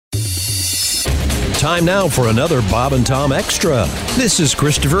Time now for another Bob and Tom Extra. This is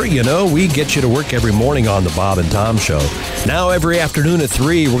Christopher. You know, we get you to work every morning on the Bob and Tom Show. Now, every afternoon at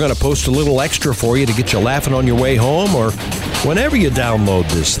 3, we're going to post a little extra for you to get you laughing on your way home or whenever you download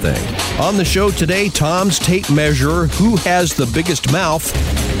this thing. On the show today, Tom's tape measure, Who Has the Biggest Mouth?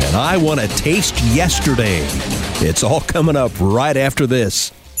 And I Want to Taste Yesterday. It's all coming up right after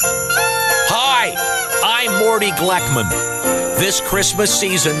this. Hi, I'm Morty Gleckman. This Christmas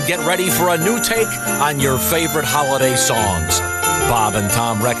season, get ready for a new take on your favorite holiday songs. Bob and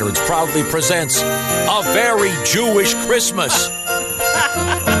Tom Records proudly presents A Very Jewish Christmas.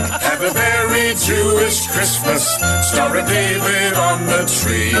 Have a very Jewish Christmas, Star of David on the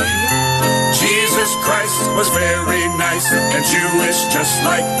tree. Jesus Christ was very nice and Jewish just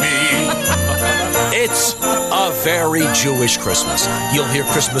like me. It's a very Jewish Christmas. You'll hear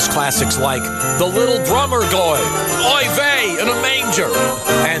Christmas classics like The Little Drummer Boy, Oy Vey in a Manger,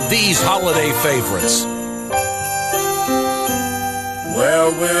 and these holiday favorites.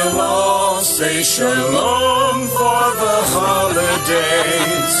 Well, we'll all say shalom for the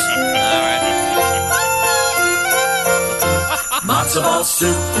holidays. All right. Matzo ball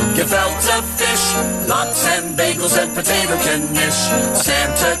soup, gefilte fish, lox and bagels and potato knish.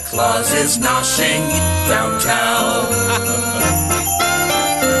 Santa Claus is noshing downtown.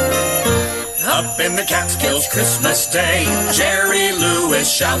 Up in the Catskills Christmas Day, Jerry Lewis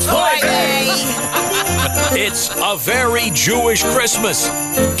shouts, "Hoy vey!" It's a very Jewish Christmas.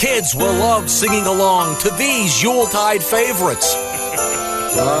 Kids will love singing along to these Yuletide favorites.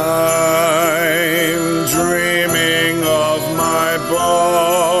 I'm dreaming of my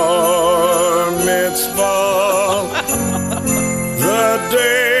bar mitzvah, the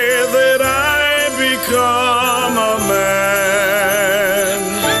day that I become a man.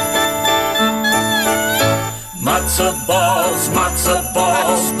 Matzo balls,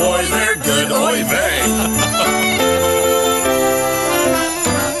 boy, they're good, oy vey.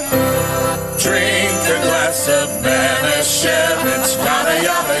 Drink a glass of Manischewitz, yada,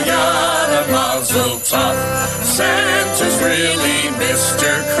 yada, yada, mazel tov. Santa's really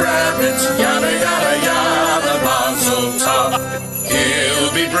Mr. Kravitz, yada, yada, yada, mazel tov.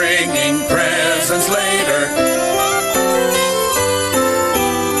 He'll be bringing presents later.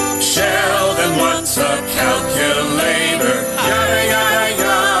 Sheldon wants a calculator, yada, yada,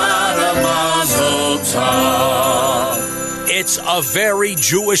 yada, mazel tov. It's a very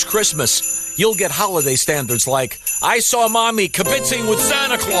Jewish Christmas. You'll get holiday standards like, I saw Mommy kibitzing with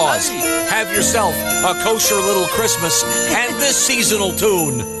Santa Claus. Have yourself a kosher little Christmas and this seasonal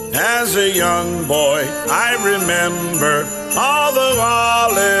tune. As a young boy, I remember all the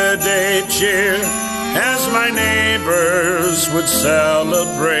holiday cheer as my neighbors would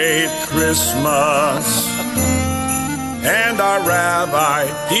celebrate Christmas. And our rabbi,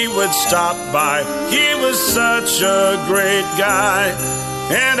 he would stop by. He was such a great guy.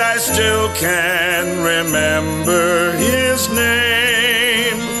 And I still can remember his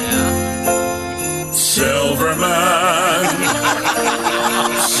name. Silverman.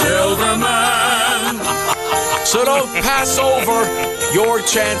 Silverman. So don't pass over your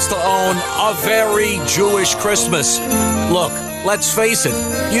chance to own a very Jewish Christmas. Look, let's face it,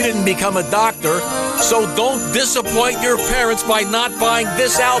 you didn't become a doctor, so don't disappoint your parents by not buying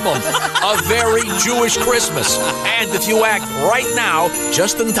this album, A Very Jewish Christmas. And if you act right now,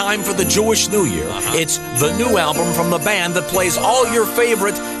 just in time for the Jewish New Year, it's the new album from the band that plays all your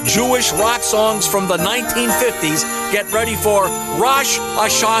favorite Jewish rock songs from the 1950s. Get ready for Rosh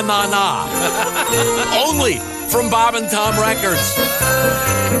Hashanah. Only from Bob and Tom Records.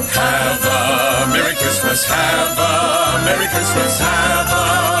 Have a Merry Christmas, have a Merry Christmas, have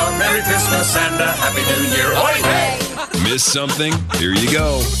a Merry Christmas and a Happy New Year. Oy vey! Miss something? Here you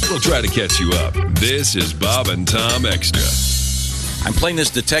go. We'll try to catch you up. This is Bob and Tom Extra. I'm playing this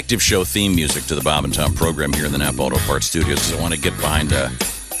detective show theme music to the Bob and Tom program here in the Napa Auto Parts Studios because I want to get behind,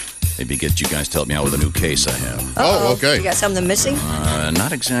 maybe get you guys to help me out with a new case I have. Oh, okay. You got something missing?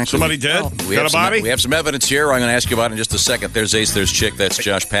 Not exactly. Somebody dead? We Got have a body? We have some evidence here. I'm going to ask you about it in just a second. There's Ace, there's Chick, that's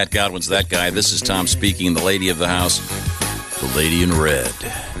Josh, Pat Godwin's that guy. This is Tom speaking, the lady of the house. The lady in red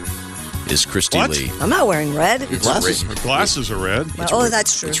is Christy What? Lee. I'm not wearing red. It's Her glasses are red. Oh,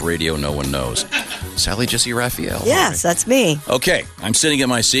 that's true. It's radio, no one knows. Sally Jesse Raphael. Yes, that's me. Okay, I'm sitting at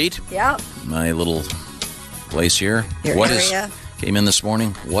my seat. Yeah. My little place here. Your What is area. came in this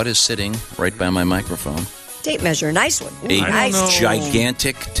morning? What is sitting right by my microphone? Tape measure. Nice one. A Nice.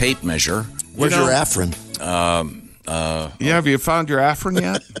 gigantic tape measure. Where's your Afrin? Yeah, have you found your Afrin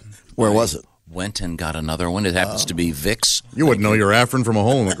yet? Where was it? Went and got another one. It happens to be Vicks. You wouldn't know your Afrin from a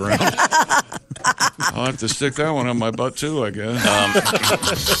hole in the ground. I'll have to stick that one on my butt, too, I guess.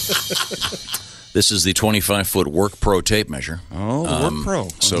 This is the 25-foot Work Pro tape measure. Oh, Work Pro.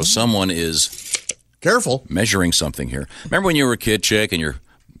 So someone is Careful. measuring something here. Remember when you were a kid, Chick, and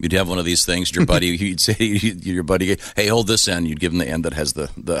you'd have one of these things. Your buddy, you'd say, your buddy, hey, hold this end. You'd give him the end that has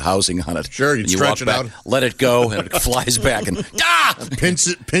the housing on it. Sure, you'd and you stretch walk it back, out. let it go, and it flies back and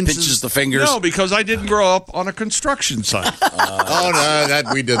pinches the fingers. No, because I didn't grow up on a construction site.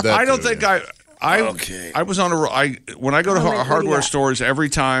 We did that. I don't too, think yeah. I was on when I go to hardware stores, every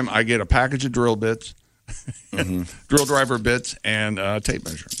time I get a package of drill bits, drill driver bits, and tape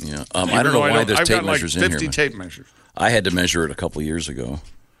measure. Yeah, I don't know why there's tape measures in here. I've got like 50 tape measures. I had to measure it a couple years ago.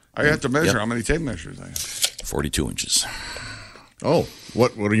 I have to measure how many tape measures I have. 42 inches. Oh,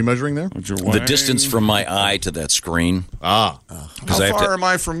 what are you measuring there? The distance from my eye to that screen. How far am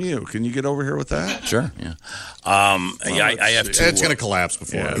I from you? Can you get over here with that? Sure. Yeah. I have to. It's going to collapse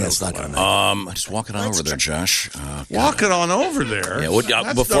before. Yeah, it's not going to. Just walk it on over there, Josh. Walk it on over there. Yeah.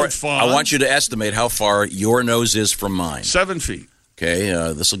 That's Before no fun. I want you to estimate how far your nose is from mine. 7 feet. Okay,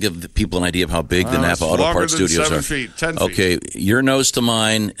 this will give the people an idea of how big the it's Napa Auto longer Parts than studios 7 are. feet, 10 feet. Okay, your nose to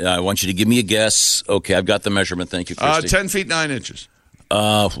mine. I want you to give me a guess. Okay, I've got the measurement. Thank you, Christy. 10 feet 9 inches.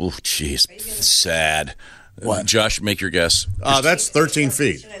 Jeez, sad. What? Josh, make your guess. That's 13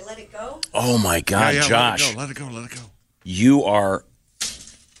 feet. Should I let it go? Oh my God, Josh! Let it go. You are.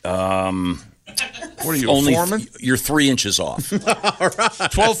 What are you, only foreman? You're 3 inches off.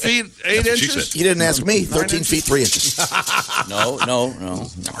 12 feet 8 inches. You didn't ask me. 13 feet 3 inches. No.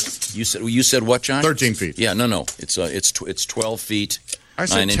 You said what, John? 13 feet. Yeah, no. It's 12 feet. I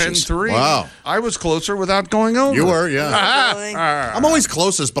said 9 inches. 10-3. Wow. I was closer without going over. You were, yeah. I'm always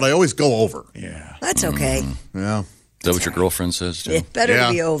closest, but I always go over. Yeah. That's okay. Yeah. Is that what your girlfriend says, too? It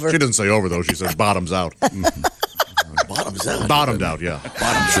better be over. She doesn't say over, though. She says bottoms out. Bottoms out. Bottomed out, yeah.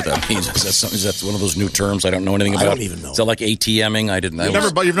 I'm sure that means. Is that one of those new terms I don't know anything about? I don't even know. Is that like ATMing? You've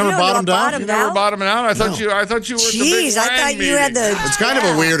never bottomed out? You never bottomed out? I thought you were at the big Jeez, I thought you had the. It's kind of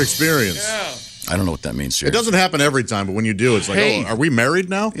a weird experience. Yeah. I don't know what that means here. It doesn't happen every time, but when you do, it's like, Hey. are we married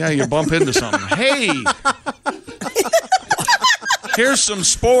now? Yeah, you bump into something. Hey. Here's some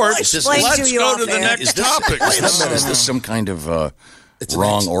sports. Explain Let's to you go off to the air. next topic. Is this some kind of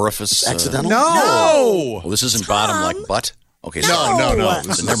wrong orifice? Accidental? No. Well, this isn't bottom like butt? Okay, No.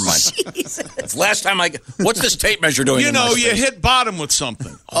 So never mind. That's last time what's this tape measure doing? You know, you hit bottom with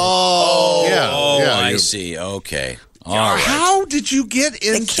something. Oh, yeah. I see. Okay. All right. How did you get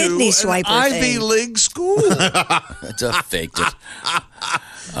into kidney an swiper Ivy thing. League school? Just faked it.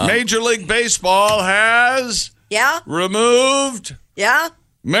 Major League Baseball has Yeah? removed Yeah?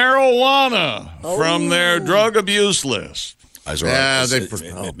 marijuana from their drug abuse list. Yeah,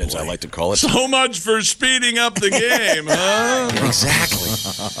 admits I like to call it. So much for speeding up the game, huh? Exactly.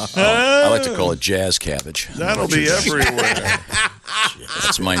 I like to call it jazz cabbage. That'll be everywhere.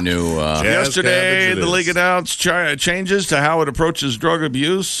 That's my new. Yesterday, cabbage it the is. league announced changes to how it approaches drug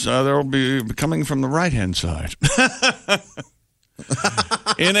abuse. They'll be coming from the right-hand side.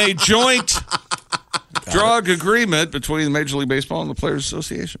 In a joint drug agreement between Major League Baseball and the Players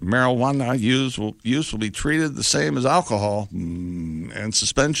Association, marijuana use will be treated the same as alcohol, and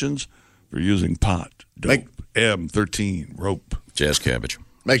suspensions for using pot, dope, M13, rope. Jazz cabbage.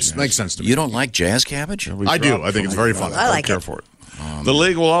 Makes sense to me. You don't like jazz cabbage? I do. I think it's very fun. I like Care it. for it. The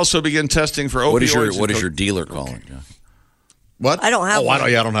league will also begin testing for opioids. What is your dealer calling? Yeah. What? I don't have one. I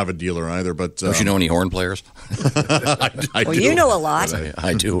don't have a dealer either, but... Don't you know any horn players? I Well, do. you know a lot.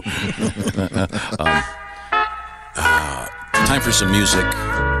 I do. Time for some music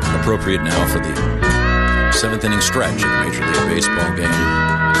appropriate now for the 7th inning stretch of the Major League Baseball game.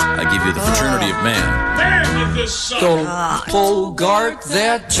 I give you the Fraternity of Man. Don't Bogart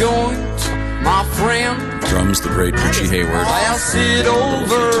that joint, my friend. Drums, the great Richie Hayward. Pass it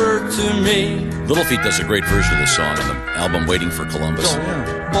over to me. Little Feat does a great version of this song on the album Waiting for Columbus.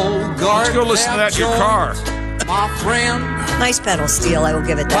 Bogart Let's go listen to that in your car. my friend. Nice pedal steel, I will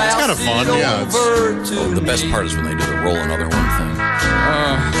give it that. It's kind of fun, yeah. Oh, the best part is when they do the roll another one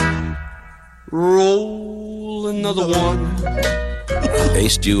thing. Roll another one.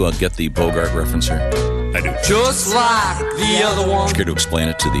 Ace, do you get the Bogart reference here? I do. Just like the other one. Care to explain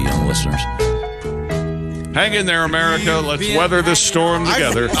it to the young listeners? Hang in there, America. Let's weather this storm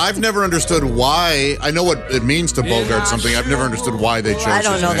together. I've never understood why. I know what it means to Bogart something. I've never understood why they chose I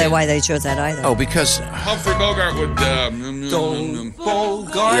don't his know name. why they chose that either. Oh, because Humphrey Bogart would. Don't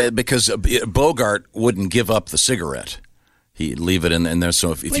Bogart. because Bogart wouldn't give up the cigarette. He'd leave it in there.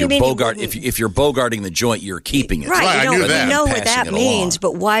 So if do you're you mean he Bogart, wouldn't? if you're Bogarting the joint, you're keeping it. Right, Right, I you knew don't that. know what Passing that it means,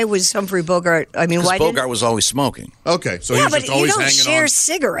 along. but why was Humphrey Bogart? I mean, why Because didn't? Bogart was always smoking. Okay, so Yeah, he was but just you always don't hanging share on.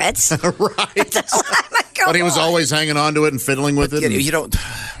 cigarettes. Right. Come But he was on. always hanging on to it and fiddling with it. and- You don't.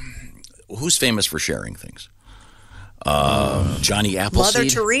 who's famous for sharing things? Johnny Appleseed. Mother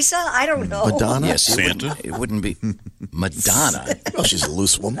Teresa? I don't know. Madonna? Yes, Santa? It wouldn't be Madonna. Oh, she's a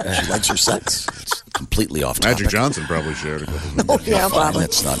loose woman. She likes her sex. It's completely off topic. Magic Johnson probably shared a couple. Oh, yeah, Fine, probably.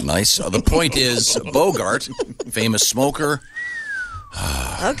 that's not nice. The point is, Bogart, famous smoker.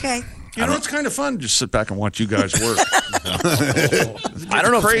 Okay. You know, it's kind of fun to just sit back and watch you guys work. I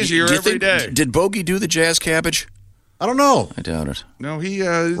don't know. Crazier do you every think- day. Did Bogey do the jazz cabbage? I don't know. I doubt it. No, he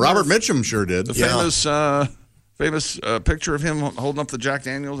Robert Mitchum sure did. the famous picture of him holding up the Jack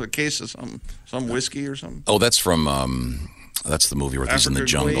Daniels, a case of some whiskey or something. Oh, that's from that's the movie where he's in the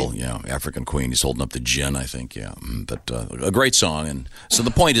African jungle. Queen? Yeah, African Queen. He's holding up the gin, I think. Yeah, but a great song. And so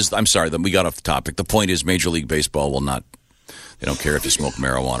the point is, I'm sorry that we got off topic. The point is, Major League Baseball will not. They don't care if you smoke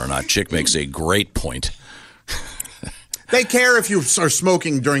marijuana or not. Chick makes a great point. They care if you are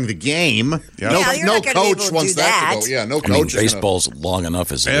smoking during the game. Yeah, you're no not gonna be able coach to wants do that to that. go. Yeah, no I coach. mean, is gonna- baseball's long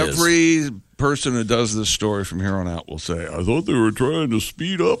enough as it is. Every person who does this story from here on out will say, "I thought they were trying to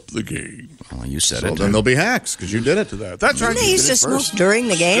speed up the game." Well, you said So it. then they'll be hacks because you did it to that. That's right. They used to smoke during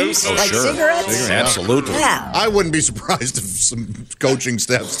the games, like cigarettes. Absolutely. Yeah. I wouldn't be surprised if some coaching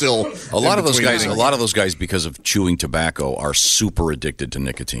staff still. A lot of those in between guys, innings. because of chewing tobacco, are super addicted to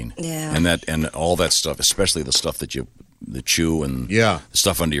nicotine. Yeah. and all that stuff, especially the stuff that you chew and Yeah. the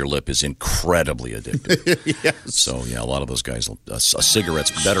stuff under your lip, is incredibly addictive. Yes. So yeah, a lot of those guys, a cigarette's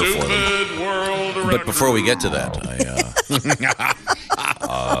better for them. But before we get to that,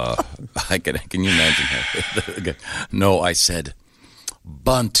 can you imagine? No, I said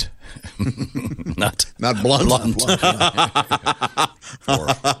bunt. not blunt.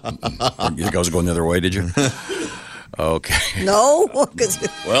 You think I was going the other way? Did you? Okay. No, because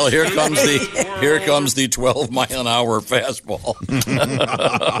Well, here comes the 12-mile-an-hour fastball.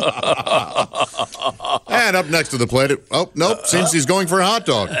 And up next to the plate. Oh nope! Seems he's going for a hot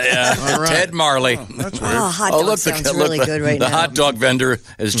dog. Yeah. All right. Ted Marley. hot dog sounds really good right the now. hot dog vendor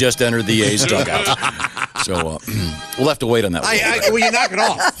has just entered the A's dugout. So we'll have to wait on that one. Well, you knock it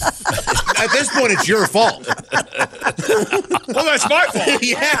off. At this point, it's your fault. Well, that's my fault.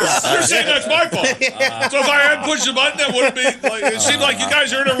 Yeah. You're saying that's my fault. So if I hadn't pushed the button, that would have been. Like, it seemed like you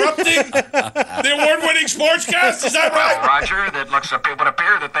guys are interrupting the award-winning sportscast. Is that right? Roger, it would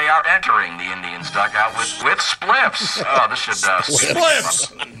appear that they are entering the Indians dugout with spliffs. Oh, this should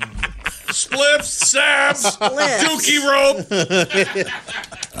Spliffs. Spliffs, Sam, Dookie rope,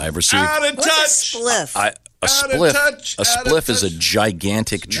 I've received out of what's touch. a spliff? a Out of spliff. touch, A out of spliff is a touch.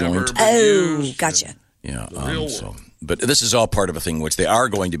 gigantic joint. Oh, gotcha. Yeah. real So, but this is all part of a thing which they are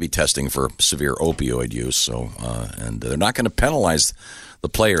going to be testing for severe opioid use. So, and they're not going to penalize the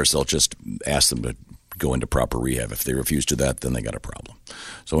players. They'll just ask them to go into proper rehab. If they refuse to that, then they got a problem.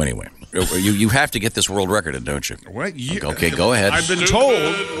 So anyway, you have to get this world record, don't you? What? Okay, go ahead. I've been told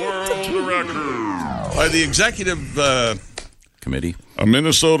by the executive Committee. a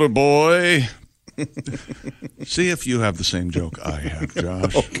Minnesota boy. See if you have the same joke I have,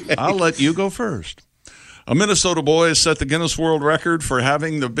 Josh. Okay. I'll let you go first. A Minnesota boy has set the Guinness World Record for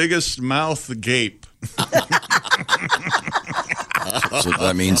having the biggest mouth gape. So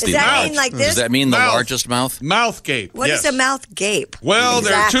that means Does that mean like this? Does that mean the Mouth. largest mouth? Mouth gape. What is a mouth gape? Well,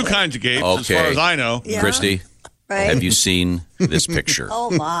 there are two Exactly. kinds of gapes, as Okay. far as I know. Yeah. Christy, Right? have you seen this picture?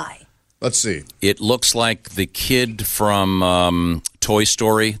 Oh, my. Let's see. It looks like the kid from Toy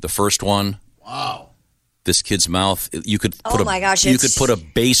Story, the first one. Wow. This kid's mouth. You could Oh put my gosh, you it's- could put a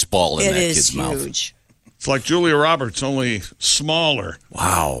baseball in It that is kid's mouth. huge. It's like Julia Roberts, only smaller.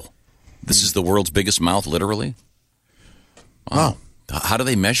 Wow. This is the world's biggest mouth, literally. Wow. How do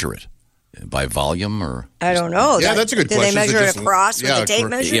they measure it? By volume or? I don't know. Yeah, that's a good Did question. they Is it measure it just- across yeah, with the tape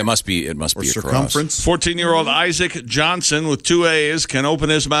measure? Yeah, it must be Or across. circumference. 14-year-old Isaac Johnson with 2 A's can open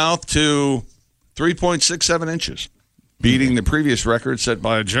his mouth to 3.67 inches, beating the previous record set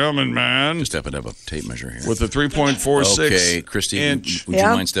by a German man Just happen to have a tape measure here. with a 3.46 Okay, Christy, inch would you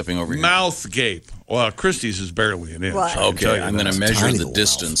mind stepping over here? mouth gape. Well, Christie's is barely an inch. What? I can tell Okay, you I'm that. going to measure tiny the little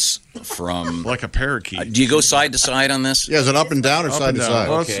distance from. Like a parakeet. Do you go side to side on this? Yeah, is it up and down or Up side and to down. side?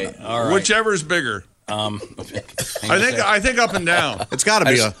 Well, Okay, all right. Whichever's bigger. I think up and down. It's got to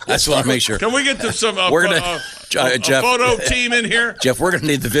be a. That's what I make sure. Can we get to some We're gonna- a Jeff- photo team in here? Jeff, we're going to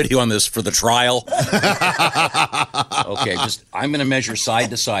need the video on this for the trial. Okay, I'm going to measure side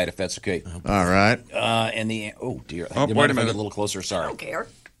to side if that's okay. All right. And the oh dear, Oh, you wait mind a if I minute. get a little closer? Sorry. I don't care.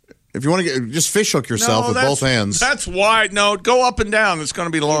 If you want to get, just fish hook yourself with both hands. That's wide. No, go up and down. It's going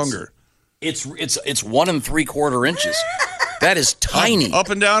to be longer. It's 1 3/4 inches. That is tiny. Up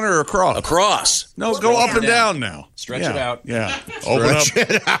and down or across? Across. No, go up and down now. Stretch it out. Yeah. Open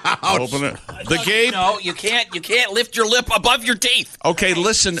it out. Open it. The gape. No, you can't lift your lip above your teeth. Okay,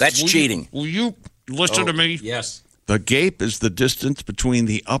 listen. That's cheating. Will you listen to me? Yes. The gape is the distance between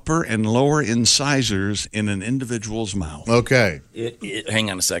the upper and lower incisors in an individual's mouth. Okay.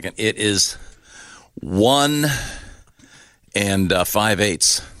 Hang on a second. It is 1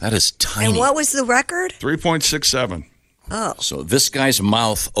 5/8. That is tiny. And what was the record? 3.67. Oh. So this guy's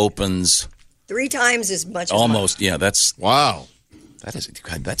mouth opens 3 times as much as almost. Yeah, that's wow. That's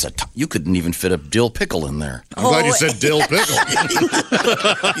you couldn't even fit a dill pickle in there. I'm glad you said dill pickle.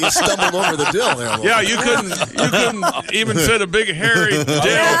 You stumbled over the dill there. Yeah, you couldn't even fit a big hairy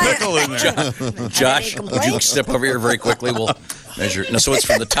dill pickle in there. Josh, would you step over here very quickly? We'll measure. No, so it's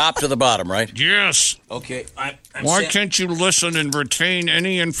from the top to the bottom, right? Yes. Okay. Why can't you listen and retain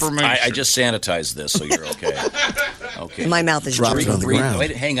any information? I just sanitized this, so you're okay. Okay. My mouth is dropped on the ground.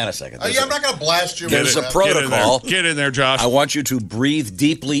 Wait, hang on a second. I'm not going to blast you. There's a protocol. Get in there, Josh. I want you to breathe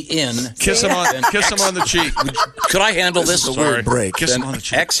deeply in. Kiss him on the cheek. Could I handle this? This is a weird break. Kiss him Then on the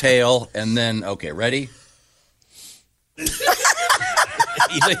cheek. exhale, and then, okay, ready?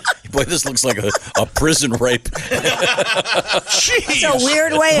 Boy, this looks like a prison rape. It's a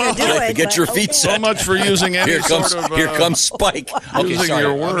weird way to do it. Get your feet So set. much for using any Here comes Spike. Okay, using sorry.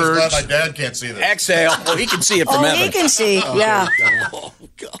 your I'm just words. glad my dad can't see this. Exhale. Well, he can see it from Oh, heaven. he can see. Yeah. Oh,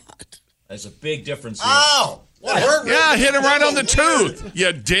 God. There's a big difference Ah! here. Ow! That hurt really. Yeah, hit him right on the tooth.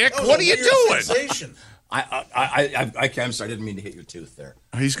 You dick. What are you doing? Sensation. I'm sorry. I didn't mean to hit your tooth there.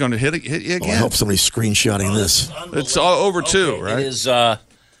 He's going to hit you Well, I again. hope somebody's screenshotting this. It's all over 2, It right? is,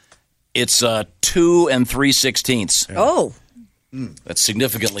 it's 2 3/16. Oh. That's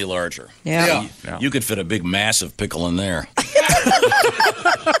significantly larger. Yeah. Yeah. You could fit a big, massive pickle in there.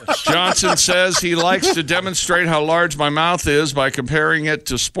 Johnson says he likes to demonstrate how large my mouth is by comparing it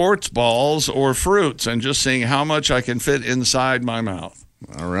to sports balls or fruits and just seeing how much I can fit inside my mouth.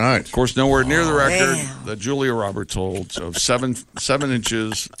 All right. Of course, nowhere near the record Damn. that Julia Roberts holds of 7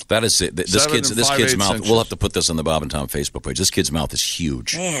 inches. That is it. This 7 kid's and this kid's 5/8 mouth. inches. We'll have to put this on the Bob and Tom Facebook page. This kid's mouth is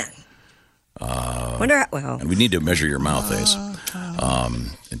huge, Man. Well, and we need to measure your mouth, Ace,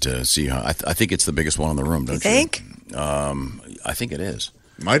 and to see how. I think it's the biggest one in the room. Don't you think? I think it is.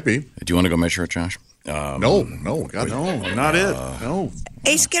 Might be. Do you want to go measure it, Josh? No, God, No, not it. No.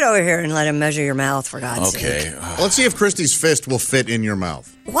 Ace, get over here and let him measure your mouth, for God's sake. Okay. Let's see if Christy's fist will fit in your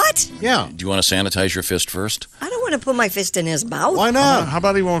mouth. What? Yeah. Do you want to sanitize your fist first? I don't want to put my fist in his mouth. Why not? How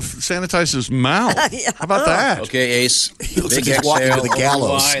about he won't sanitize his mouth? Yeah. How about that? Okay, Ace. He looks Big like he's walking exhale, to the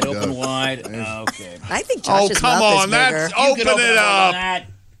gallows. Open wide. Okay. I think Oh, Josh's come mouth on. is bigger. That's open it up. That.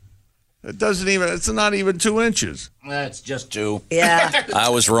 It doesn't even. It's not even 2 inches. That's just 2. Yeah. I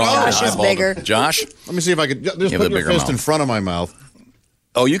was wrong. Josh is I eyeballed bigger. it. Josh? Let me see if I could just have a put your bigger fist mouth. in front of my mouth.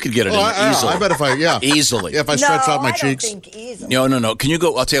 Oh, you could get it in easily. I bet if I, Easily. Yeah, if I stretch out my I cheeks. don't think easily. No. Can you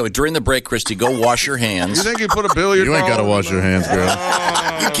go? I'll tell you what. During the break, Christy, go wash your You hands. think you put a billiard You ain't got to ball? wash your hands, girl.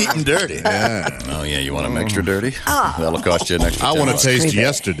 You keep them dirty. Yeah. Oh, yeah. You want them extra dirty? That'll cost you an extra I want to $10. taste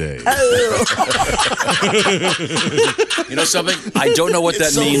yesterday. You know something? I don't know what that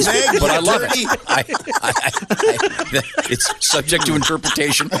It's so means, vague, but I love dirty. it. It's subject to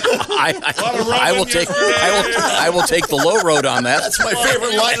interpretation. I will take the low road on that. That's my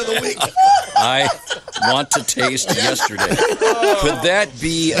favorite line of the week. I want to taste yesterday. Could that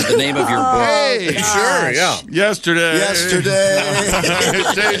be the name of your book? Hey, Sure, yeah. yesterday. Yesterday.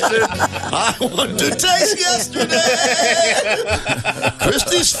 Tasted. I want to taste yesterday.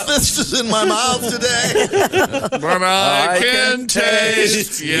 Christy's fist is in my mouth today. But I can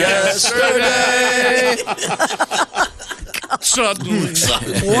taste yesterday. Suddenly.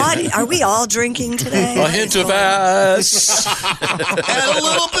 What? Are we all drinking today? A hint of ass. And a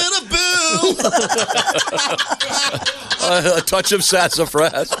little bit of boo. A touch of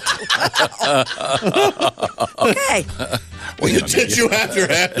sassafras. Okay. Did you have your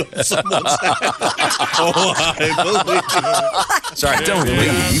hand on someone's head? Oh, I believe you. Sorry, don't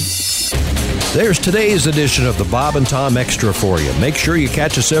leave. There's today's edition of the Bob and Tom Extra for you. Make sure you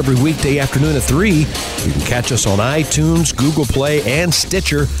catch us every weekday afternoon at 3. You can catch us on iTunes, Google Play, and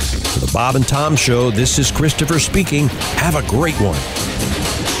Stitcher. For the Bob and Tom Show, this is Christopher speaking. Have a great one.